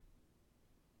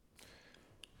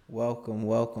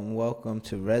Welcome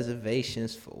to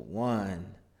Reservations for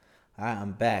One. I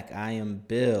am back. I am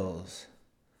Bills.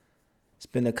 It's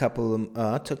been a couple of,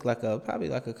 I took probably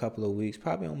like a couple of weeks,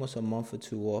 probably almost a month or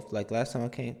two off. Like last time I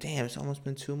came, damn, it's almost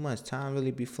been 2 months. Time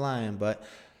really be flying, but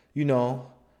you know,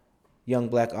 young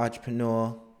black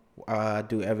entrepreneur. I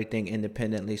do everything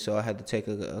independently, so I had to take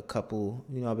a couple.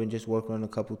 I've been just working on a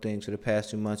couple things for the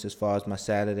past 2 months as far as my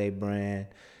Saturday brand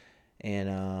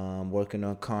and working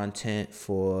on content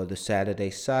for the Saturday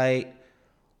site.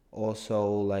 Also,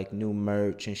 like new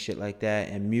merch and shit like that,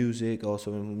 and music.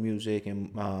 Also, music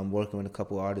and working with a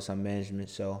couple artists on management.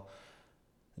 So,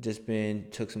 just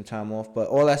took some time off, but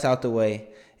all that's out the way,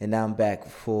 and now I'm back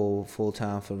full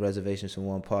time for Reservations for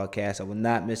One podcast. I will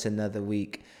not miss another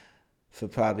week for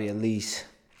probably at least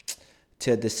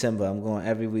till December. I'm going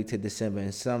every week to December,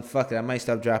 and fuck it, I might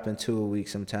start dropping 2 a week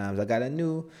sometimes. I got a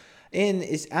new, and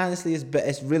it's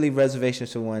really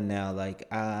Reservations for One now.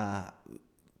 Like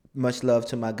much love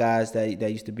to my guys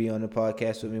that used to be on the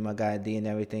podcast with me, my guy D and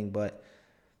everything, but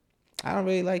I don't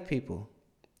really like people.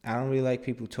 I don't really like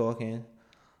people talking.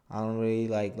 I don't really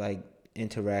like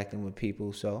interacting with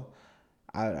people. So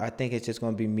I think it's just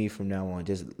gonna be me from now on.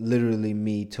 Just literally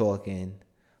me talking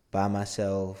by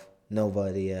myself,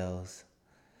 nobody else.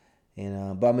 But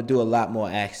I'm gonna do a lot more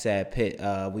Ask Sad Pit.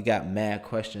 We got mad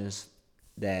questions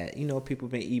that people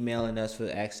been emailing us for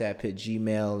Ask Sad Pit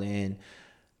Gmail, and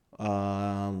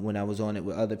when I was on it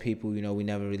with other people, we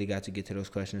never really got to get to those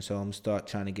questions. So I'm gonna start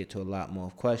trying to get to a lot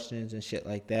more questions and shit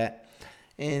like that,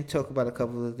 and talk about a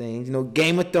couple of things.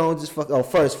 Game of Thrones is fuck. Oh,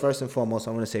 first and foremost,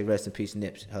 I want to say rest in peace,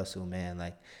 Nipsey Hussle, man.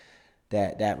 Like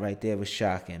that right there was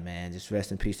shocking, man. Just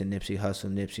rest in peace to Nipsey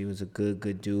Hussle. Nipsey was a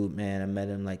good dude, man. I met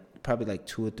him probably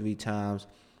 2 or 3 times,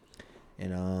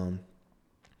 and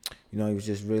he was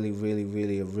just really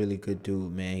a really good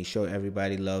dude, man. He showed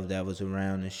everybody love that was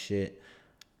around and shit.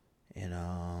 And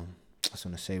I just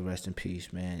want to say rest in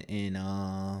peace, man. And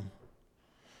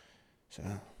so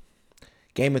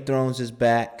Game of Thrones is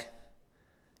back.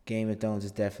 Game of Thrones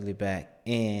is definitely back.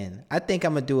 And I think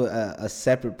I'm going to do a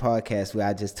separate podcast where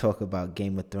I just talk about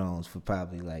Game of Thrones for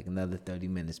probably another 30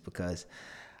 minutes, because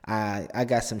I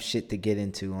got some shit to get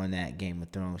into on that Game of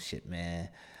Thrones shit, man.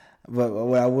 But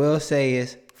what I will say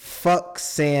is, fuck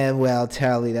Samwell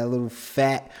Tarly, that little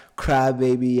fat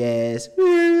crybaby ass.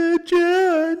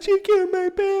 John, she killed my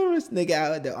parents. Nigga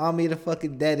out, the army of the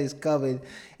fucking dead is coming.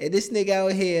 And this nigga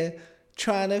out here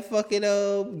trying to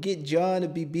fucking get John to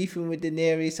be beefing with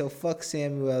Daenerys. So fuck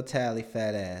Samwell Tarly,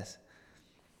 fat ass.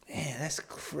 Man, that's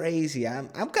crazy. I'm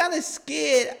kind of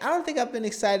scared. I don't think I've been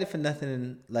excited for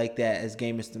nothing like that as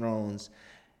Game of Thrones,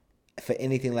 for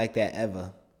anything like that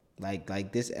ever.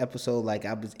 Like this episode,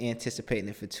 I was anticipating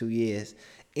it for 2 years.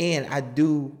 And I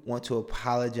do want to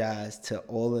apologize to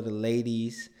all of the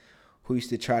ladies who used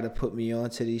to try to put me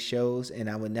on to these shows, and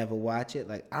I would never watch it.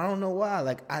 I don't know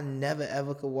why. I never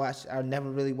ever could watch. I never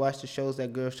really watched the shows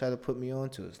that girls try to put me on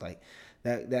to. It's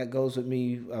that goes with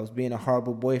me. I was being a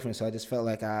horrible boyfriend, so I just felt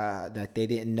that they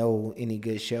didn't know any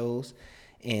good shows.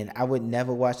 And I would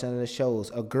never watch none of the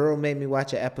shows. A girl made me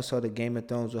watch an episode of Game of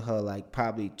Thrones with her,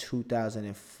 probably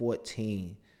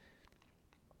 2014.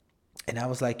 And I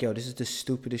was like, yo, this is the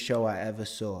stupidest show I ever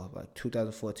saw.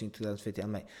 2014, 2015.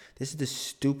 I'm like, this is the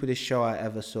stupidest show I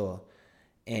ever saw.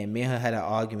 And me and her had an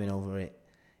argument over it.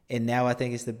 And now I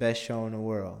think it's the best show in the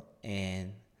world.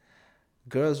 And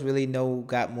girls really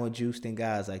got more juice than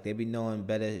guys. They be knowing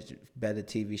better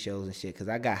TV shows and shit. Because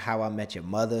I got How I Met Your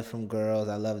Mother from girls.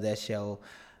 I love that show.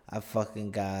 I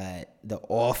fucking got The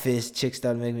Office. Chicks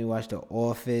started making me watch The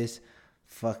Office.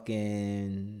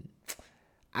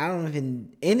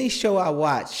 Any show I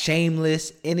watch,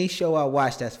 Shameless, any show I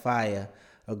watch that's fire,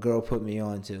 a girl put me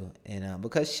on to. And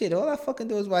because shit, all I fucking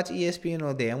do is watch ESPN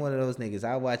all day. I'm one of those niggas.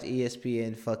 I watch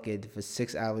ESPN fucking for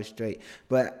 6 hours straight.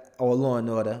 Or Law and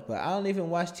Order. But I don't even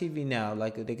watch TV now.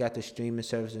 They got the streaming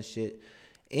service and shit.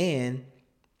 And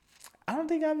I don't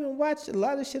think I've even watched a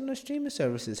lot of shit on the streaming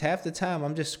services. Half the time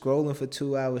I'm just scrolling for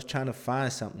 2 hours trying to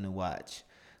find something to watch.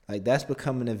 That's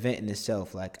become an event in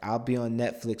itself. I'll be on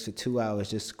Netflix for 2 hours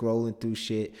just scrolling through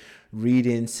shit,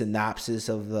 reading synopsis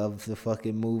of the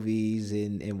fucking movies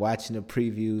and watching the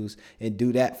previews, and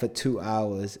do that for 2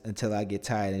 hours until I get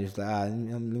tired and just let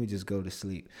me just go to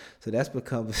sleep. So that's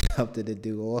become something to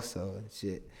do also and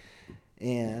shit.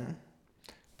 Yeah.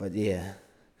 But yeah,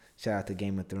 shout out to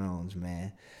Game of Thrones,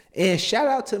 man. And shout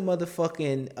out to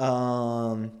motherfucking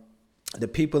the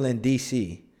people in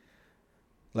DC.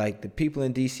 The people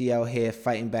in DC out here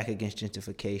fighting back against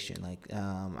gentrification.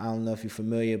 I don't know if you're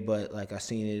familiar, but I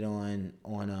seen it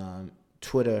on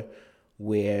Twitter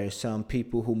where some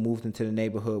people who moved into the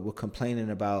neighborhood were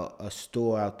complaining about a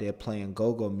store out there playing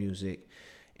go-go music,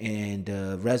 and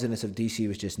the residents of DC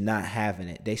was just not having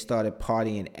it. They started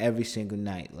partying every single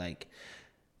night. Like,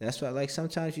 that's why, like,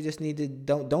 sometimes you just need to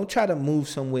don't try to move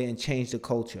somewhere and change the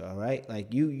culture, all right? Like,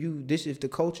 if the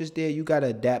culture's there, you gotta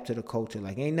adapt to the culture.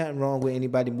 Like, ain't nothing wrong with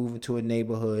anybody moving to a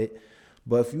neighborhood,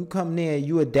 but if you come there,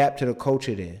 you adapt to the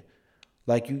culture there.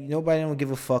 Like, nobody don't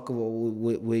give a fuck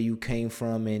where you came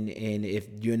from, and if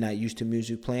you're not used to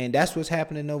music playing, that's what's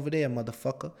happening over there,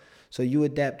 motherfucker. So you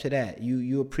adapt to that.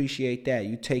 You appreciate that.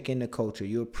 You take in the culture.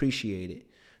 You appreciate it.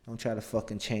 Don't try to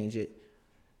fucking change it.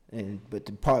 But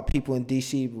the people in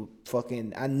DC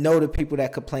fucking, I know the people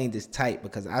that complained is tight,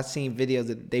 because I've seen videos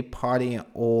that they partying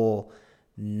all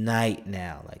night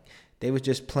now. Like, they was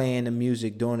just playing the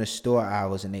music during the store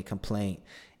hours and they complained,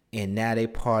 and now they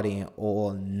partying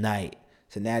all night.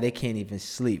 So now they can't even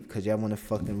sleep because y'all want to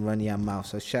fucking run your mouth.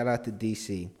 So shout out to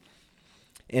DC.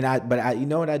 But you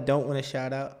know what I don't want to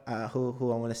shout out?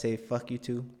 Who I want to say fuck you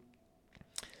to?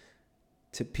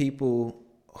 To people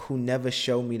who never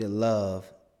show me the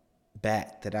love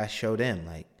back that I show them.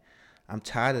 Like, I'm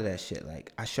tired of that shit.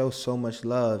 Like, I show so much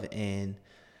love, and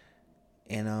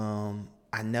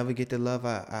I never get the love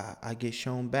I get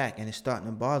shown back, and it's starting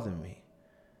to bother me.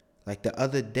 Like, the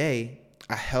other day,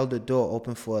 I held the door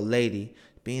open for a lady,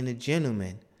 being a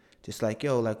gentleman. Just like,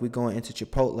 yo, like, we going into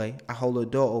Chipotle, I hold the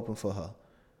door open for her.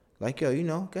 Like, yo,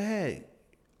 go ahead.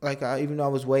 Like, even though I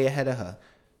was way ahead of her.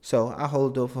 So I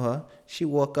hold the door for her. She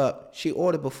walk up. She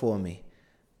ordered before me.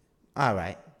 All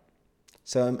right.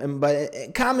 So,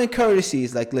 but common courtesy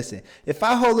is like, listen, if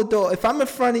I hold the door, if I'm in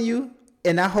front of you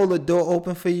and I hold the door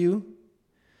open for you,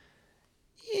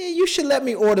 yeah, you should let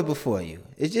me order before you.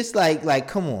 It's just like,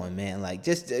 come on, man. Like,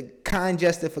 just a kind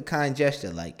gesture for kind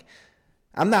gesture. Like,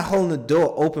 I'm not holding the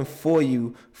door open for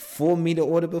you for me to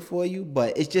order before you,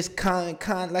 but it's just kind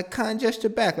gesture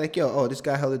back. Like, yo, this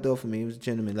guy held the door for me. He was a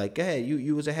gentleman. Like, hey,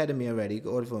 you was ahead of me already. You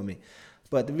can order for me.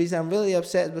 But the reason I'm really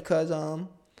upset is because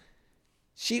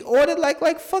she ordered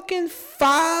like fucking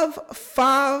five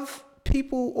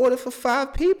people ordered for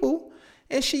 5 people,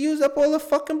 and she used up all the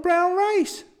fucking brown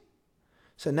rice.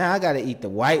 So now I got to eat the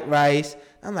white rice.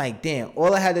 I'm like, damn,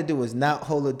 all I had to do was not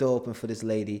hold the door open for this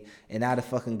lady, and I'd have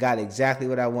fucking got exactly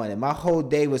what I wanted. My whole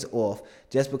day was off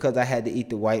just because I had to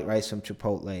eat the white rice from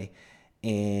Chipotle.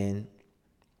 And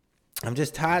I'm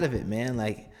just tired of it, man.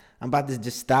 Like, I'm about to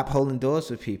just stop holding doors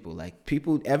for people. Like,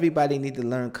 everybody need to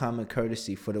learn common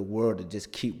courtesy for the world to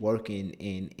just keep working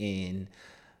in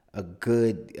a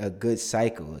good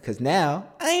cycle. Because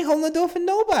now, I ain't holding the door for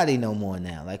nobody no more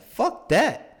now. Like, fuck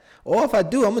that. Or if I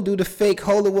do, I'm going to do the fake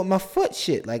hold it with my foot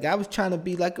shit. Like, I was trying to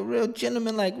be like a real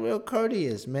gentleman, like real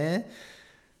courteous, man.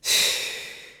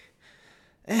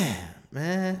 Damn,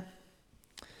 man.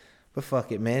 But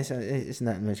fuck it, man. It's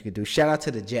nothing much you can do. Shout out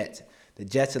to the Jets. The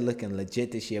Jets are looking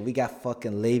legit this year. We got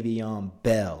fucking Le'Veon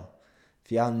Bell.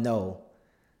 If y'all know,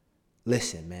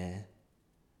 listen, man.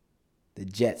 The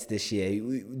Jets this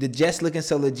year. The Jets looking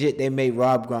so legit, they made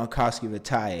Rob Gronkowski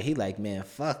retire. He like, man,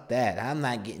 fuck that. I'm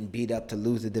not getting beat up to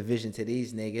lose the division to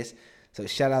these niggas. So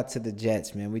shout out to the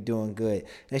Jets, man. We doing good.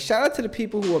 And shout out to the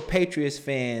people who are Patriots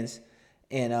fans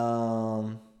and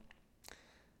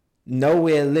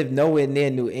live nowhere near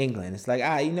New England. It's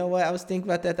like, you know what? I was thinking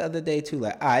about that the other day too.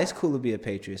 Like, it's cool to be a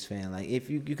Patriots fan. Like, if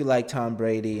you could like Tom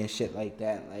Brady and shit like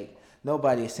that. Like,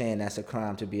 nobody is saying that's a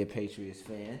crime to be a Patriots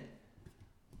fan.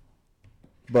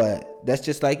 But that's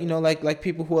just like, like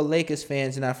people who are Lakers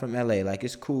fans and not from LA. Like,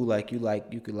 it's cool. Like, you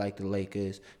could like the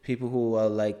Lakers. People who are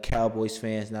like Cowboys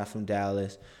fans, not from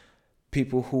Dallas.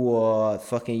 People who are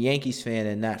fucking Yankees fan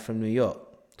and not from New York.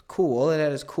 Cool. All of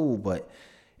that is cool. But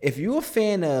if you're a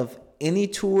fan of any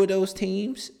two of those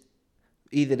teams,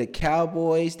 either the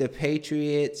Cowboys, the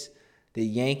Patriots, the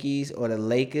Yankees, or the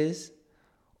Lakers,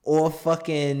 or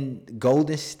fucking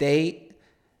Golden State,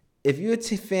 if you're a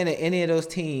fan of any of those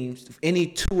teams, any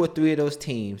 2 or 3 of those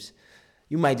teams,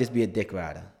 you might just be a dick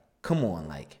rider. Come on,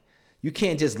 like, you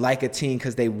can't just like a team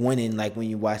because they winning, like, when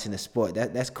you're watching the sport.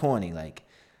 That's corny. Like,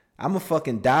 I'm a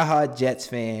fucking diehard Jets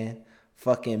fan,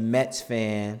 fucking Mets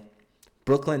fan,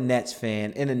 Brooklyn Nets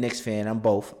fan, and a Knicks fan. I'm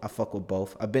both. I fuck with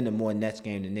both. I've been to more Nets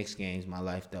games than Knicks games in my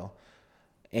life, though.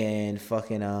 And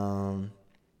fucking, I'm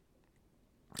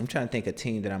trying to think of a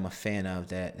team that I'm a fan of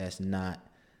that's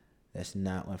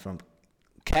not one from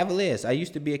Cavaliers. I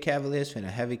used to be a Cavaliers fan, a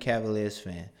heavy Cavaliers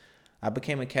fan. I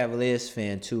became a Cavaliers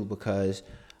fan too because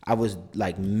I was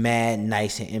like mad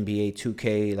nice in NBA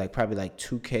 2K, like probably like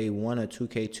 2K1 or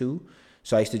 2K2.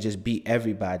 So I used to just beat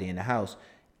everybody in the house.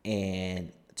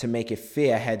 And to make it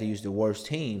fair, I had to use the worst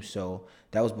team. So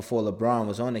that was before LeBron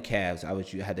was on the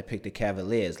Cavs. You had to pick the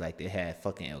Cavaliers. Like they had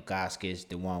fucking Ilgauskas,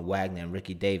 DeJuan Wagner, and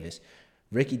Ricky Davis.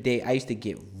 I used to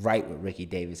get right with Ricky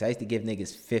Davis. I used to give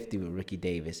niggas 50 with Ricky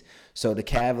Davis. So the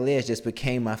Cavaliers just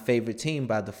became my favorite team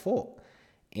by default.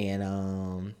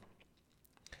 And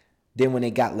then when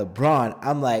they got LeBron,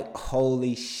 I'm like,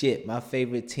 holy shit, my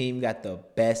favorite team got the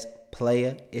best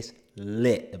player. It's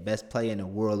lit. The best player in the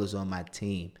world is on my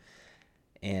team.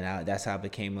 And that's how I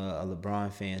became a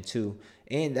LeBron fan too.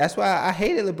 And that's why I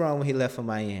hated LeBron when he left for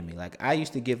Miami. Like, I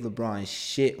used to give LeBron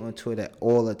shit on Twitter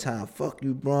all the time. Fuck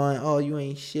you, Bron. Oh, you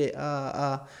ain't shit.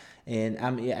 And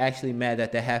I'm actually mad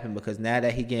that happened, because now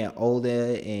that he getting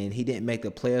older and he didn't make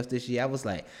the playoffs this year, I was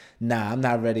like, nah, I'm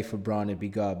not ready for Bron to be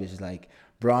garbage. Like,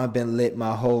 Bron been lit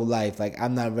my whole life. Like,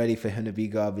 I'm not ready for him to be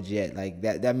garbage yet. Like,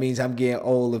 that means I'm getting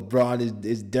old if Bron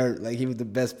is dirt. Like, he was the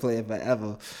best player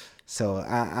ever. So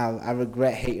I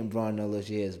regret hating Bron all those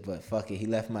years, but fuck it, he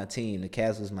left my team. The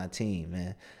Cavs was my team,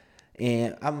 man.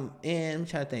 And I'm trying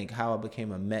to think how I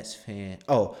became a Mets fan.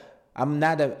 Oh,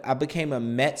 I became a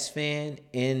Mets fan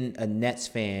and a Nets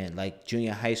fan like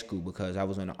junior high school, because I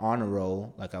was on an honor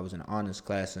roll, like I was in an honors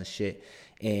class and shit,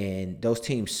 and those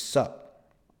teams sucked.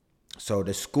 So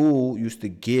the school used to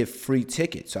give free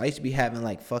tickets. So I used to be having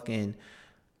like fucking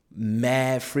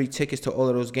mad free tickets to all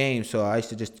of those games. So I used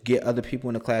to just get other people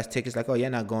in the class tickets, like, oh, you're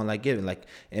not going, like, give it. Like,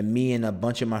 and me and a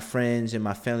bunch of my friends and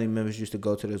my family members used to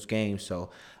go to those games. So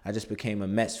I just became a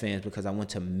Mets fan because I went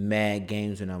to mad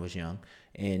games when I was young.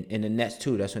 And the Nets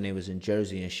too, that's when they was in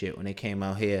Jersey and shit, when they came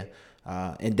out here.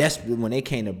 And that's when they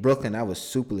came to Brooklyn, I was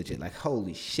super legit. Like,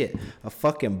 holy shit, a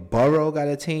fucking borough got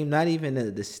a team, not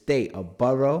even the state, a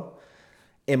borough.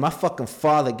 And my fucking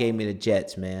father gave me the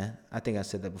Jets, man. I think I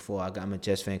said that before. I'm a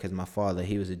Jets fan because my father,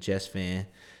 he was a Jets fan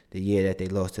the year that they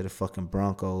lost to the fucking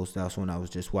Broncos. That was when I was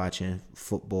just watching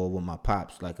football with my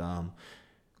pops.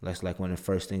 That's like one of the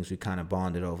first things we kind of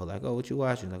bonded over. Like, oh, what you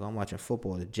watching? Like, I'm watching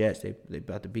football. The Jets, they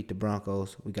about to beat the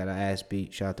Broncos. We got our ass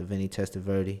beat. Shout out to Vinny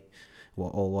Testaverde. We're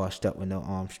all washed up with no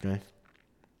arm strength.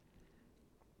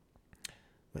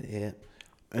 But yeah.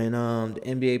 And the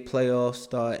NBA playoffs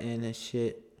starting and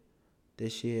shit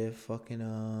this year,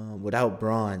 fucking without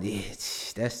Bron. Yeah,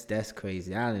 that's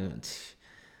crazy. I don't even,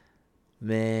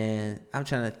 man, I'm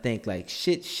trying to think. Like,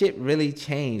 shit really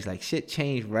changed. Like, shit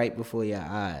changed right before your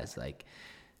eyes. Like,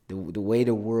 the way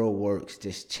the world works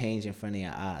just changed in front of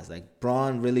your eyes. Like,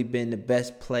 Bron really been the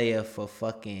best player for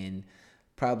fucking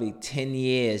probably 10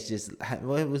 years. Just,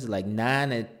 what was it, like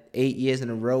 9 or 8 years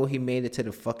in a row he made it to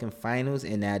the fucking finals,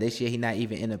 and now this year he not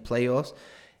even in the playoffs.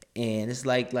 And it's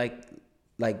like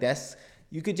that's,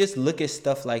 you could just look at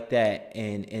stuff like that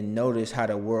and notice how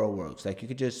the world works. Like, you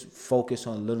could just focus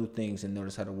on little things and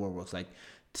notice how the world works. Like,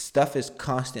 stuff is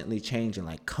constantly changing.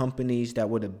 Like, companies that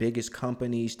were the biggest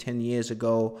companies 10 years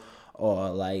ago, or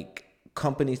like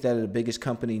companies that are the biggest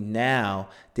company now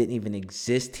didn't even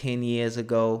exist 10 years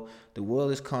ago. The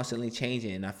world is constantly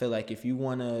changing. And I feel like if you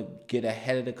want to get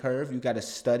ahead of the curve, you got to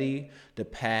study the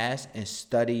past and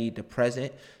study the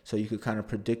present, so you could kind of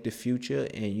predict the future,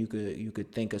 and you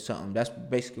could think of something. That's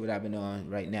basically what I've been on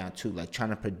right now too. Like,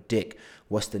 trying to predict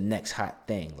what's the next hot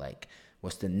thing. Like,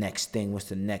 what's the next thing? What's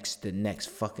the next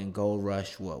fucking gold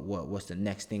rush? What's the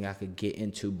next thing I could get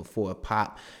into before it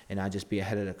pop, and I just be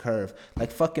ahead of the curve?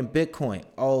 Like fucking Bitcoin.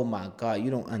 Oh my God,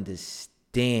 you don't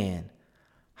understand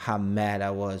how mad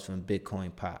I was when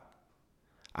Bitcoin popped.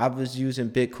 I was using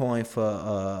Bitcoin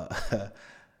for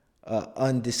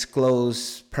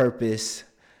undisclosed purpose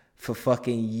for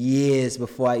fucking years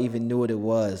before I even knew what it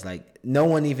was. Like, no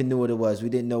one even knew what it was. We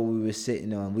didn't know what we were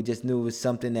sitting on. We just knew it was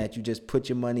something that you just put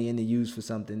your money in to use for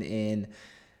something.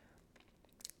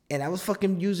 And I was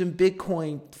fucking using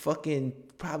Bitcoin fucking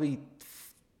probably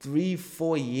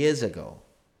 3-4 years ago,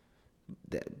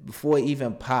 before it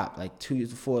even popped, like 2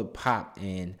 years before it popped.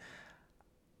 And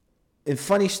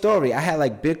funny story, I had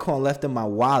like Bitcoin left in my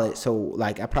wallet. So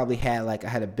like I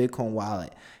had a Bitcoin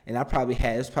wallet, and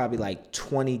it was probably like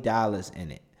 $20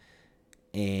 in it.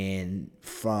 And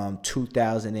from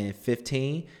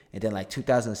 2015, and then like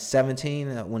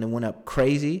 2017, when it went up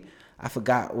crazy, I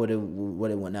forgot what it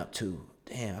went up to.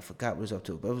 Damn, I forgot what it was up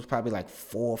to, but it was probably like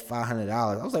 $400 or $500.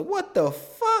 I was like, what the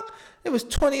fuck? It was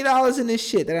 $20 in this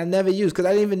shit that I never used because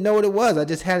I didn't even know what it was. I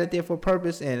just had it there for a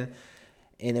purpose, and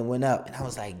it went up. And I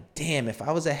was like, damn, if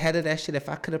I was ahead of that shit, if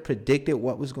I could have predicted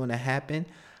what was going to happen,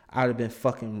 I would have been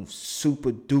fucking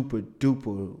super duper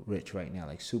duper rich right now,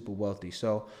 like super wealthy.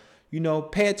 So,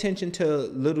 pay attention to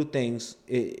little things.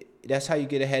 That's how you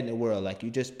get ahead in the world. Like, you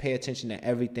just pay attention to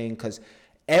everything, because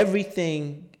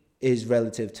everything is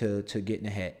relative to getting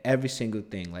ahead. Every single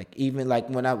thing. Like even like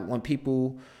when I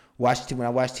watch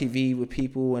TV with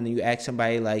people and you ask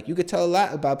somebody, like, you could tell a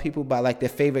lot about people by like their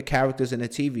favorite characters in a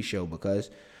TV show, because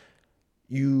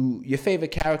your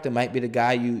favorite character might be the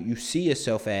guy you see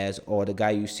yourself as, or the guy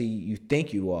you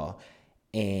think you are.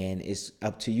 And it's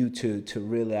up to you to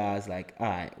realize, like, all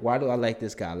right, why do I like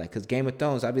this guy? Like, because Game of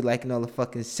Thrones, I be liking all the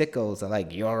fucking sickos. I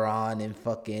like Euron and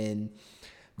fucking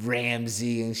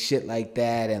Ramsay and shit like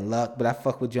that, and Luck. But I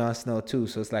fuck with Jon Snow too.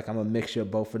 So it's like I'm a mixture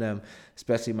of both of them,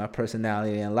 especially my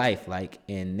personality in life. Like,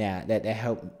 and now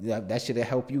that should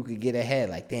help you could get ahead.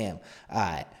 Like, damn, all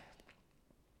right.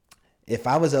 If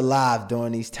I was alive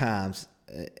during these times,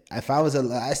 if I was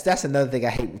alive, that's another thing I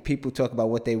hate. When people talk about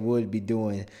what they would be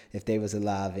doing if they was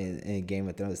alive in Game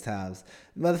of Thrones times.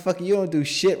 Motherfucker, you don't do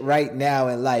shit right now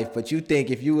in life, but you think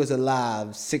if you was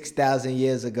alive 6,000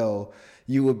 years ago,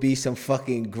 you would be some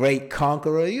fucking great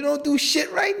conqueror. You don't do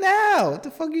shit right now. What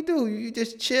the fuck you do? You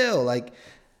just chill. Like,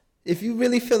 if you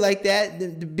really feel like that,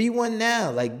 then be one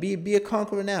now. Like, be a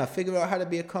conqueror now. Figure out how to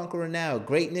be a conqueror now.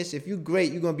 Greatness, if you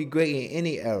great, you're going to be great in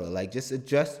any era. Like, just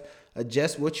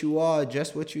adjust what you are,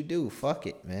 adjust what you do. Fuck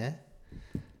it, man.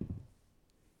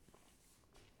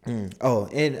 Oh,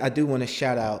 and I do want to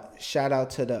shout out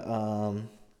to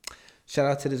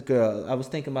this girl. I was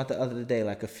thinking about the other day,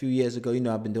 like a few years ago,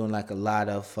 I've been doing like a lot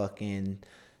of fucking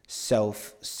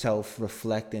self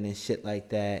reflecting and shit like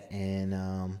that,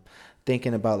 and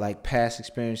thinking about like past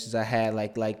experiences I had,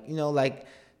 like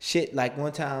shit. Like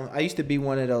one time I used to be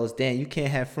one of those, damn, you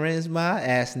can't have friends, my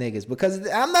ass niggas, because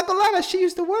I'm not gonna lie, that shit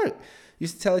used to work.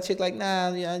 Used to tell a chick like, nah,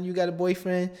 you got a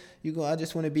boyfriend, I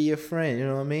just want to be your friend, you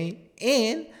know what I mean?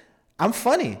 And I'm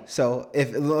funny, so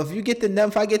if you get the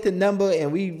number, if I get the number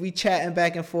and we chatting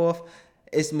back and forth,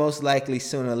 it's most likely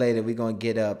sooner or later we gonna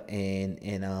get up and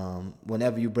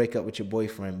whenever you break up with your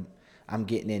boyfriend, I'm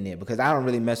getting in there, because I don't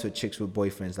really mess with chicks with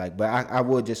boyfriends, like, but I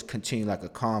will just continue like a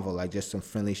convo, like just some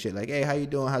friendly shit, like, hey, how you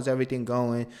doing? How's everything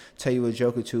going? Tell you a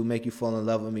joke or two, make you fall in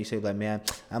love with me. Say like, man,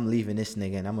 I'm leaving this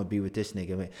nigga and I'm gonna be with this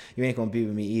nigga. Man, you ain't gonna be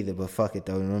with me either, but fuck it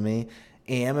though, you know what I mean?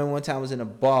 And I remember one time I was in a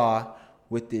bar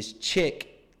with this chick.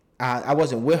 I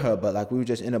wasn't with her, but like we were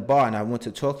just in a bar, and I went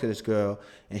to talk to this girl,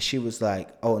 and she was like,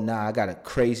 oh nah, I got a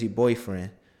crazy boyfriend.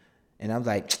 And I'm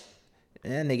like,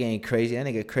 that nigga ain't crazy, that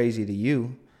nigga crazy to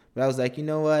you. But I was like, you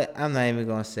know what? I'm not even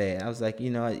gonna say it. I was like,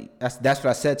 that's what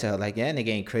I said to her. Like, yeah, that nigga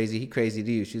ain't crazy. He crazy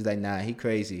to you. She was like, nah, he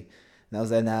crazy. And I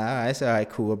was like, nah, all right, it's all right,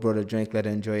 cool. I brought her a drink, let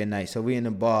her enjoy her night. So we in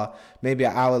the bar. Maybe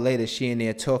an hour later, she in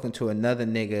there talking to another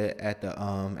nigga at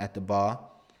the bar.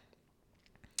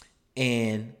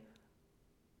 And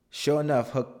sure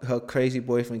enough, her crazy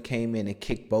boyfriend came in and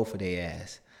kicked both of their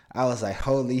ass. I was like,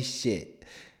 holy shit.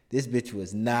 This bitch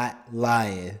was not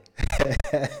lying.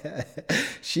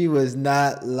 She was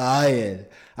not lying.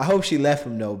 I hope she left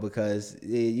him though, because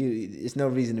it's no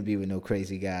reason to be with no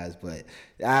crazy guys. But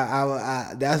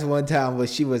I that's one time where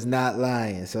she was not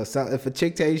lying. So if a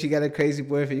chick tell you she got a crazy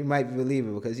boyfriend, you might believe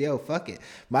it, because yo, fuck it.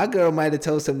 My girl might have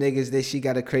told some niggas that she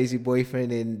got a crazy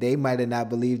boyfriend, and they might have not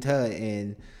believed her.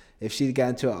 And if she got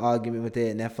into an argument with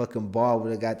it, and that fucking bar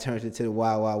would have got turned into the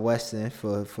Wild Wild Western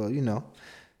for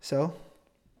so.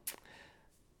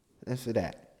 That's for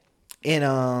that. And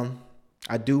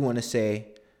I do want to say,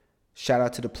 shout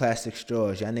out to the plastic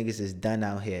straws. Y'all niggas is done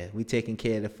out here. We taking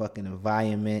care of the fucking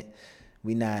environment.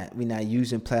 We not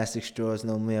using plastic straws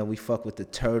no more. We fuck with the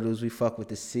turtles. We fuck with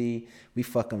the sea. We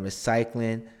fucking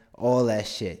recycling. All that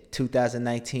shit.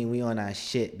 2019, we on our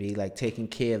shit, be like taking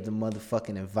care of the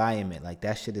motherfucking environment. Like,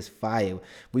 that shit is fire.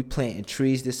 We planting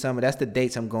trees this summer. That's the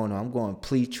dates I'm going on. I'm going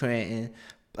Pleatranton,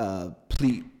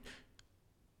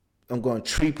 I'm going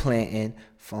tree planting.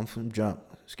 I'm drunk.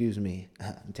 Excuse me.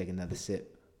 I'm taking another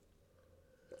sip.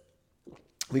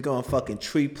 We going fucking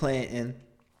tree planting.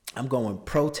 I'm going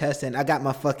protesting. I got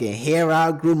my fucking hair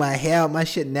out. Grew my hair out. My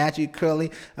shit naturally curly.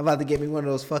 I'm about to get me one of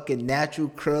those fucking natural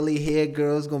curly hair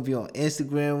girls. Gonna be on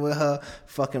Instagram with her.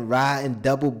 Fucking riding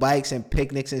double bikes and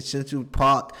picnics in Central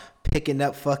Park. Picking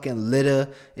up fucking litter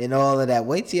and all of that.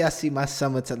 Wait till y'all see my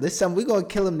summertime. This summer, we gonna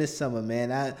kill them this summer,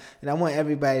 man. I want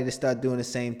everybody to start doing the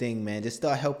same thing, man. Just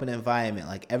start helping the environment.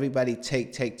 Like, everybody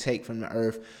take from the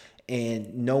earth,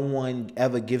 and no one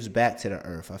ever gives back to the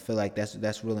earth. I feel like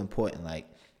that's real important. Like,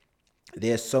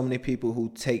 there's so many people who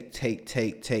take,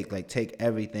 like take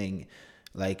everything,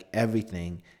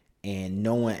 and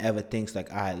no one ever thinks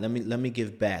like, all right, let me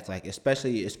give back. Like,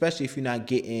 especially if you're not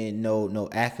getting no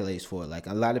accolades for it. Like,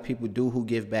 a lot of people who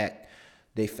give back,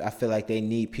 I feel like they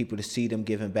need people to see them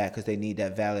giving back, because they need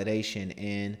that validation.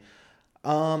 And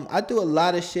I do a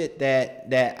lot of shit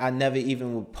that I never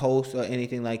even would post or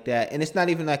anything like that. And it's not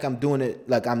even like I'm doing it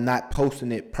like I'm not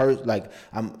posting it like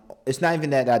I'm it's not even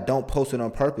that I don't post it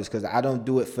on purpose, cuz I don't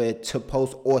do it for it to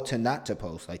post or to not to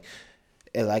post. Like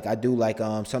I do like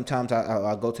sometimes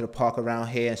I go to the park around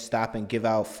here and stop and give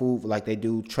out food, like they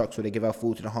do trucks where they give out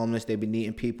food to the homeless. They be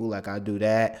needing people, like I do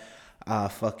that.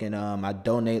 I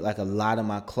donate like a lot of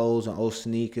my clothes and old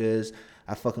sneakers.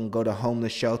 I fucking go to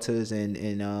homeless shelters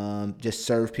and just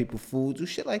serve people food, do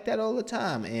shit like that all the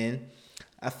time. And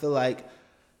I feel like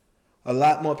a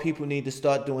lot more people need to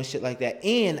start doing shit like that.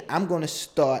 And I'm gonna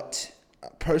start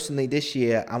personally this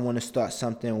year. I want to start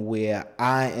something where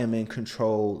I am in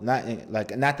control. Not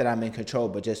that I'm in control,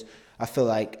 but just I feel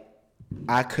like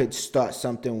I could start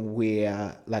something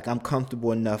where like I'm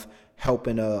comfortable enough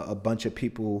helping a bunch of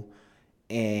people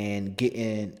and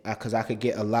getting, because I could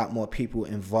get a lot more people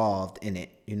involved in it,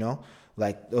 you know,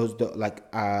 like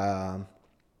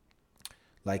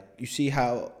you see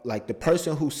how like the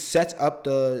person who sets up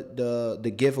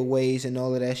the giveaways and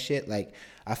all of that shit, like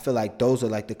I feel like those are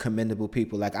like the commendable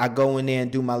people. Like I go in there and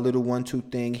do my little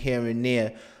 1-2 thing here and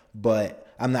there, but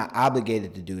I'm not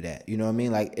obligated to do that. You know what I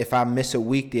mean? Like if I miss a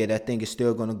week there, that thing is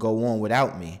still gonna go on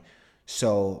without me.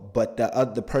 So, but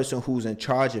the person who's in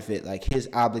charge of it, like his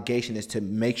obligation is to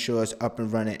make sure it's up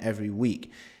and running every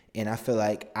week. And I feel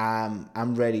like I'm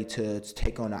ready to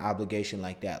take on an obligation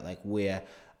like that, like where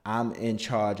I'm in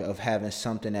charge of having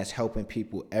something that's helping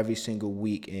people every single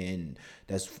week, and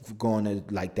that's going to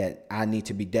like that I need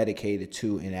to be dedicated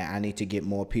to, and that I need to get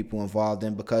more people involved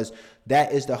in, because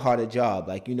that is the harder job.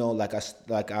 Like, you know,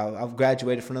 I've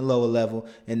graduated from the lower level,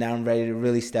 and now I'm ready to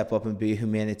really step up and be a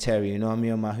humanitarian. You know what I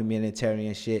mean? On my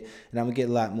humanitarian shit, and I'm gonna get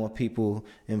a lot more people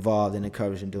involved and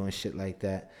encouraged in doing shit like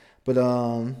that. But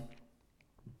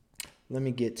let me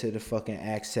get to the fucking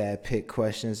Ask Sad Pick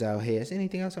questions out here. Is there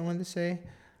anything else I wanted to say?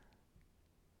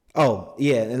 Oh,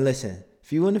 yeah, and listen,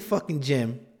 if you in the fucking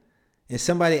gym and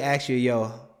somebody asks you,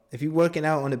 yo, if you working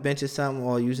out on the bench or something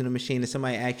or using a machine and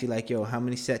somebody asks you like, yo, how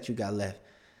many sets you got left?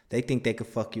 They think they could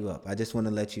fuck you up. I just want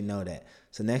to let you know that.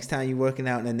 So next time you working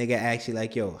out and a nigga asks you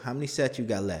like, yo, how many sets you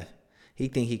got left? He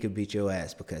think he could beat your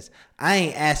ass, because I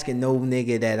ain't asking no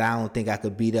nigga that I don't think I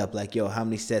could beat up like, yo, how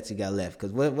many sets you got left?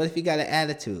 Because what if you got an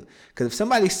attitude? Because if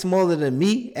somebody smaller than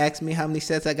me asks me how many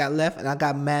sets I got left and I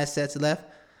got mad sets left,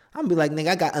 I'm gonna be like, nigga,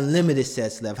 I got unlimited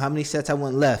sets left. How many sets I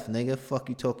want left, nigga? Fuck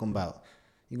you talking about?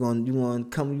 You want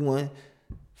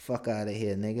fuck out of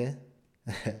here, nigga.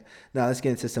 Now let's get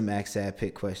into some Ask Sad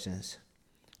Pick questions.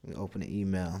 We open the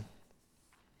email.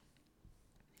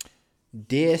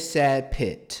 Dear Sad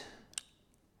Pit.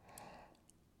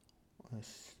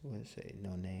 Let's say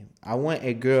no name. I want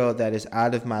a girl that is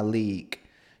out of my league.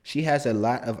 She has a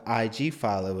lot of IG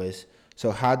followers,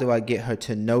 so how do I get her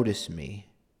to notice me?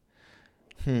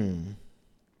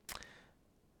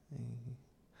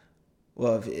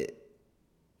 Well,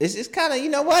 it's kind of, you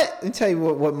know what? Let me tell you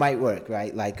what might work,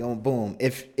 right? Like, boom.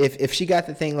 If she got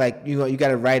the thing, like, you got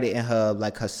to write it in her,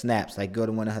 like, her snaps. Like, go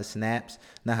to one of her snaps,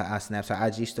 not her snaps, her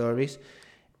IG stories,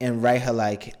 and write her,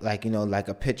 like you know, like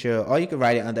a picture. Or you could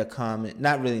write it under a comment.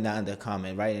 Not under a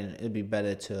comment. It'd be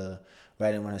better to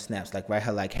write it in one of her snaps. Like, write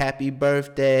her, like, happy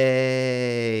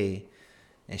birthday.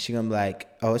 And she gonna be like,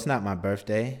 oh, it's not my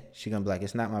birthday. She gonna be like,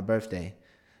 it's not my birthday.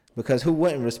 Because who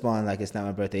wouldn't respond like it's not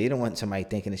my birthday? You don't want somebody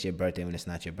thinking it's your birthday when it's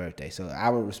not your birthday. So I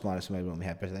would respond if somebody wrote me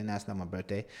happy birthday. Like, nah, it's not my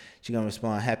birthday. She gonna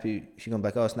respond happy. She gonna be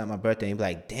like, oh, it's not my birthday. And be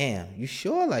like, damn, you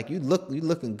sure? Like you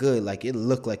looking good. Like it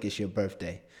look like it's your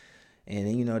birthday. And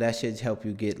then, you know, that should help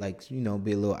you get, like, you know,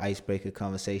 be a little icebreaker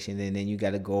conversation. And then you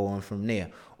got to go on from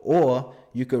there. Or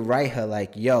you could write her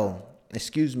like, yo,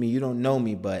 excuse me, you don't know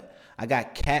me, but I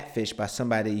got catfished by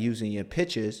somebody using your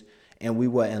pictures and we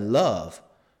were in love.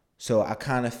 So I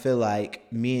kind of feel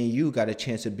like me and you got a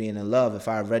chance of being in love. If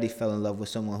I already fell in love with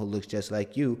someone who looks just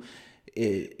like you,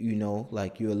 you know,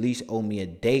 like you at least owe me a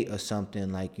date or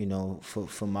something, like, you know,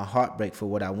 for my heartbreak for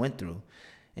what I went through.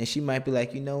 And she might be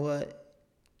like, you know what?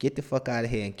 Get the fuck out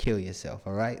of here and kill yourself,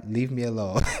 all right? Leave me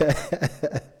alone.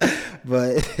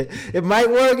 But it might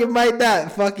work, it might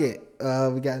not. Fuck it.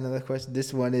 We got another question.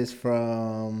 This one is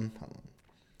from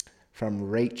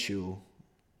Rachel.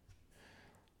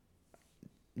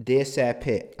 Dear Sad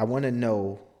Pit, I want to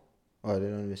know, or they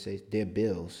don't even say, Dear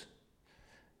Bills.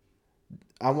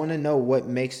 I want to know what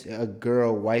makes a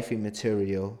girl wifey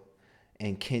material,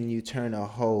 and can you turn a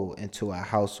hoe into a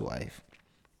housewife?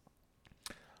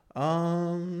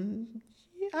 I mean,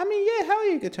 yeah, how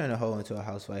you could turn a hoe into a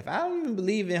housewife? I don't even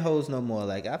believe in hoes no more.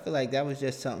 Like, I feel like that was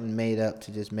just something made up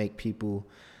to just make people,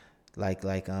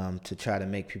 to try to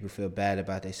make people feel bad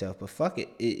about themselves. But fuck it,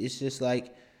 it's just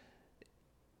like,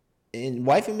 And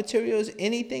wifey material is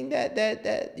anything that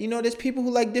there's people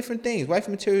who like different things.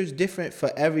 Wifey material is different for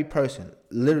every person,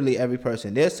 literally every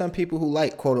person. There's some people who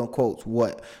like quote unquote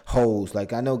hoes.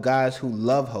 Like I know guys who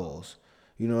love hoes.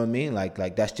 You know what I mean?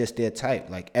 Like that's just their type.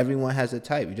 Like everyone has a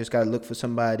type. You just gotta look for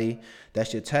somebody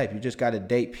that's your type. You just gotta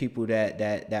date people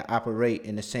that operate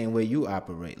in the same way you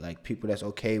operate. Like people that's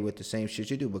okay with the same shit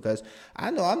you do. Because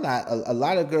I know I'm not a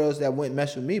lot of girls that wouldn't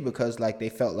mess with me because like they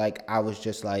felt like I was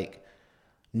just like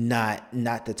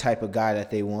not the type of guy that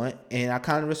they want, and I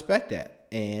kind of respect that.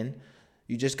 And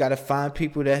you just gotta find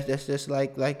people that's just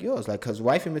like yours, like, cause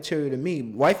wifey material to me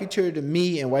and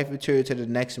wifey material to the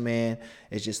next man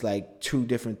is just like two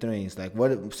different things. Like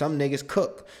what some niggas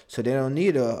cook, so they don't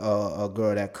need a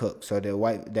girl that cooks, so their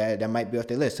wife that might be off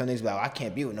their list. Some niggas be like, I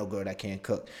can't be with no girl that can't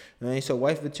cook. You know what I mean? So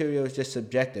wife material is just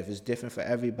subjective. It's different for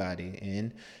everybody,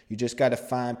 and you just gotta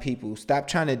find people. Stop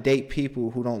trying to date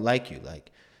people who don't like you.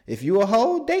 Like, if you a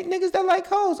hoe, date niggas that like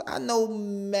hoes. I know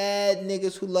mad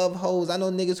niggas who love hoes. I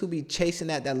know niggas who be chasing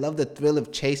that love the thrill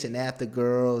of chasing after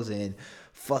girls and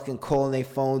fucking calling their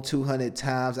phone 200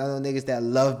 times. I know niggas that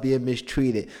love being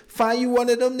mistreated. Find you one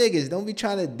of them niggas. Don't be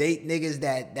trying to date niggas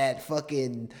that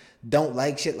fucking don't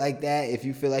like shit like that. If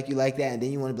you feel like you like that and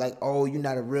then you want to be like, oh, you're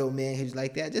not a real man who's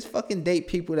like that. Just fucking date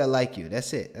people that like you.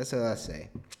 That's it. That's all I say.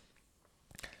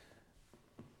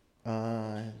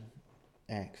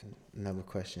 Another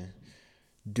question.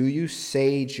 Do you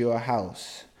sage your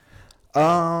house?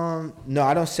 No,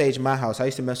 I don't sage my house. I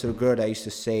used to mess with a girl that used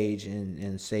to sage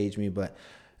and sage me, but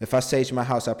if I sage my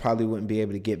house, I probably wouldn't be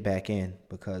able to get back in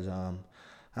because I'm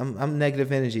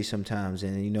negative energy sometimes,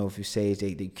 and if you sage,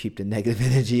 they keep the negative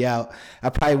energy out. I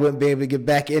probably wouldn't be able to get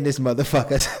back in this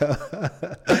motherfucker.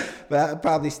 But I'd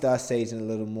probably start saging a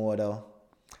little more though.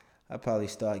 I probably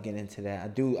start getting into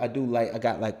that. I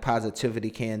got like positivity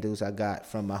candles I got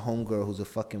from my homegirl who's a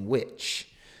fucking witch.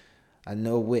 I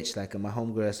know a witch, like my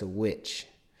homegirl that's a witch.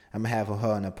 I'm gonna have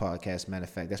her on a podcast, matter of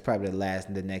fact. That's probably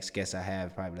the next guest I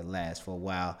have, probably the last for a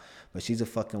while. But she's a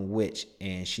fucking witch,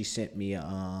 and she sent me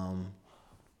a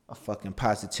fucking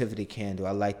positivity candle.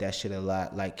 I like that shit a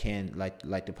lot. Like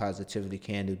the positivity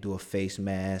candle, do a face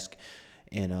mask,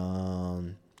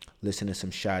 and listen to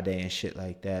some Sade and shit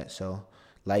like that. So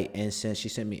light incense. She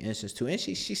sent me incense too. And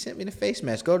she sent me the face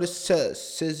mask. Go to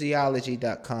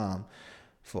Syziology.com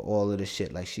for all of the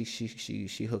shit. Like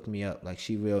she hooked me up. Like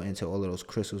she real into all of those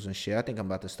crystals and shit. I think I'm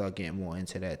about to start getting more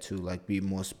into that too. Like be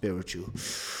more spiritual.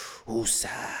 Oosa.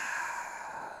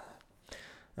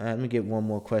 All right, let me get one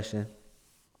more question.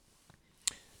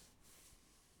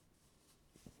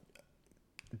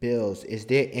 Bills, is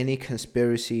there any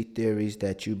conspiracy theories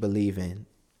that you believe in?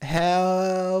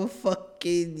 Hell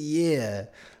fucking yeah.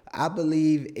 I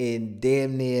believe in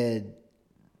damn near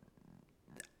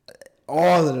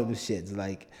all of them shits.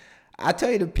 Like, I tell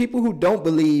you, the people who don't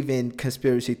believe in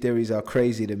conspiracy theories are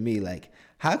crazy to me. Like,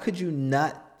 how could you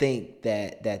not think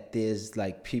that there's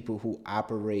like people who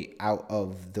operate out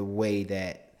of the way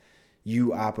that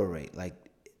you operate? Like,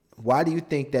 why do you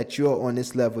think that you're on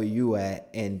this level you at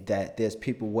and that there's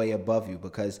people way above you?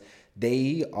 Because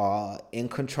they are in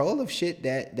control of shit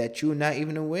that you're not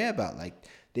even aware about. Like,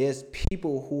 there's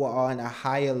people who are on a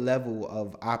higher level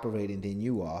of operating than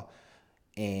you are,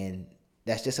 and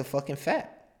that's just a fucking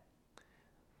fact.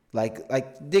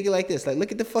 Like dig it like this. Like,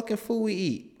 look at the fucking food we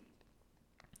eat.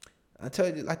 I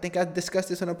think I discussed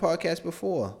this on a podcast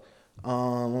before,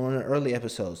 on one of the early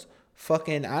episodes.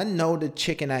 Fucking, I know the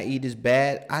chicken I eat is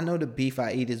bad. I know the beef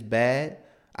I eat is bad.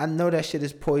 I know that shit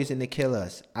is poison to kill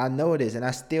us. I know it is, and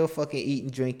I still fucking eat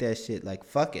and drink that shit. Like,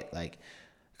 fuck it. Like,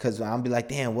 because I'll be like,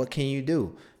 damn, what can you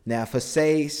do? Now, for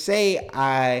say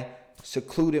I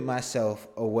secluded myself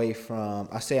away from,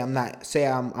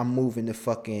 I'm moving to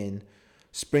fucking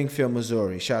Springfield,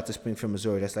 Missouri. Shout out to Springfield,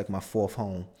 Missouri. That's like my fourth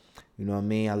home. You know what I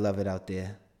mean? I love it out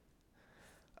there.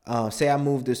 Say I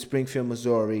move to Springfield,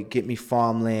 Missouri, get me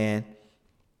farmland,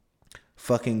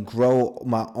 fucking grow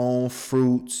my own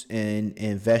fruits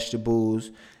and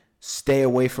vegetables, stay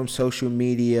away from social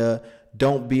media,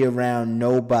 don't be around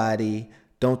nobody,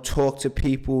 don't talk to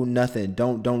people, nothing.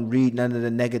 Don't read none of the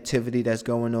negativity that's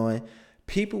going on.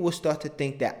 People will start to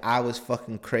think that I was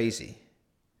fucking crazy.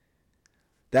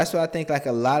 That's why I think like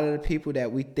a lot of the people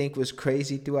that we think was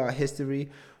crazy throughout history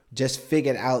just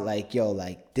figured out like, yo,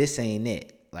 like this ain't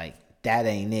it. Like that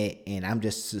ain't it. And I'm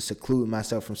just secluding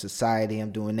myself from society.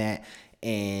 I'm doing that.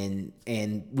 And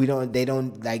they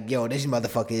don't like, yo, this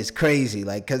motherfucker is crazy.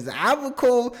 Like, cause I would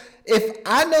call, if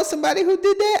I know somebody who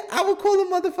did that, I would call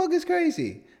them motherfuckers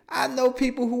crazy. I know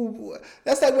people who,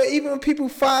 that's like even when people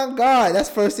find God, that's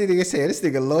the first thing they can say, this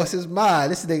nigga lost his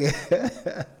mind. This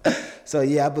nigga. So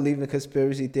yeah, I believe in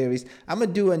conspiracy theories. I'm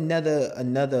gonna do another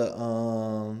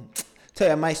tell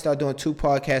you, I might start doing 2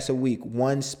 podcasts a week.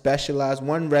 One specialized,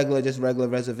 one regular, just regular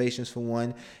reservations for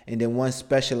one, and then one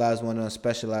specialized one on a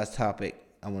specialized topic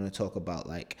I want to talk about,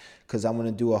 like, because I want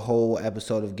to do a whole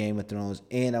episode of Game of Thrones,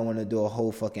 and I want to do a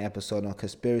whole fucking episode on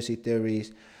conspiracy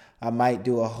theories. I might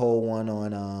do a whole one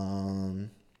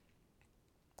on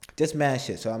just mad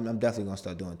shit. So I'm definitely gonna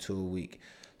start doing 2 a week.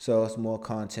 So it's more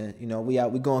content. You know, we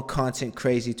going content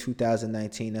crazy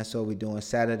 2019. That's all we doing.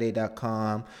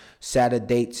 Saturday.com.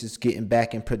 Saturdates is getting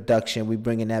back in production. We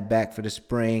bringing that back for the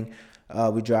spring.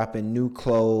 We dropping new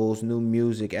clothes, new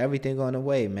music, everything on the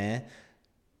way, man.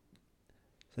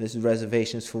 So this is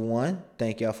Reservations for One.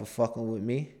 Thank y'all for fucking with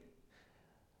me.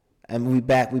 And we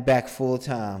back full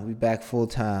time. We back full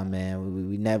time, man.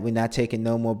 We're not taking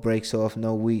no more breaks off,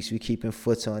 no weeks. We keeping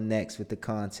foots on necks with the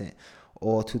content.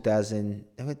 All 2000,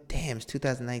 damn, it's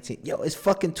 2019. Yo, it's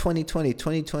fucking 2020.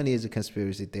 2020 is a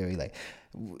conspiracy theory. Like,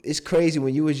 it's crazy.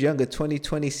 When you was younger,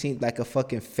 2020 seemed like a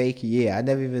fucking fake year. I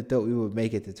never even thought we would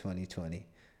make it to 2020.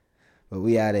 But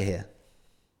we out of here.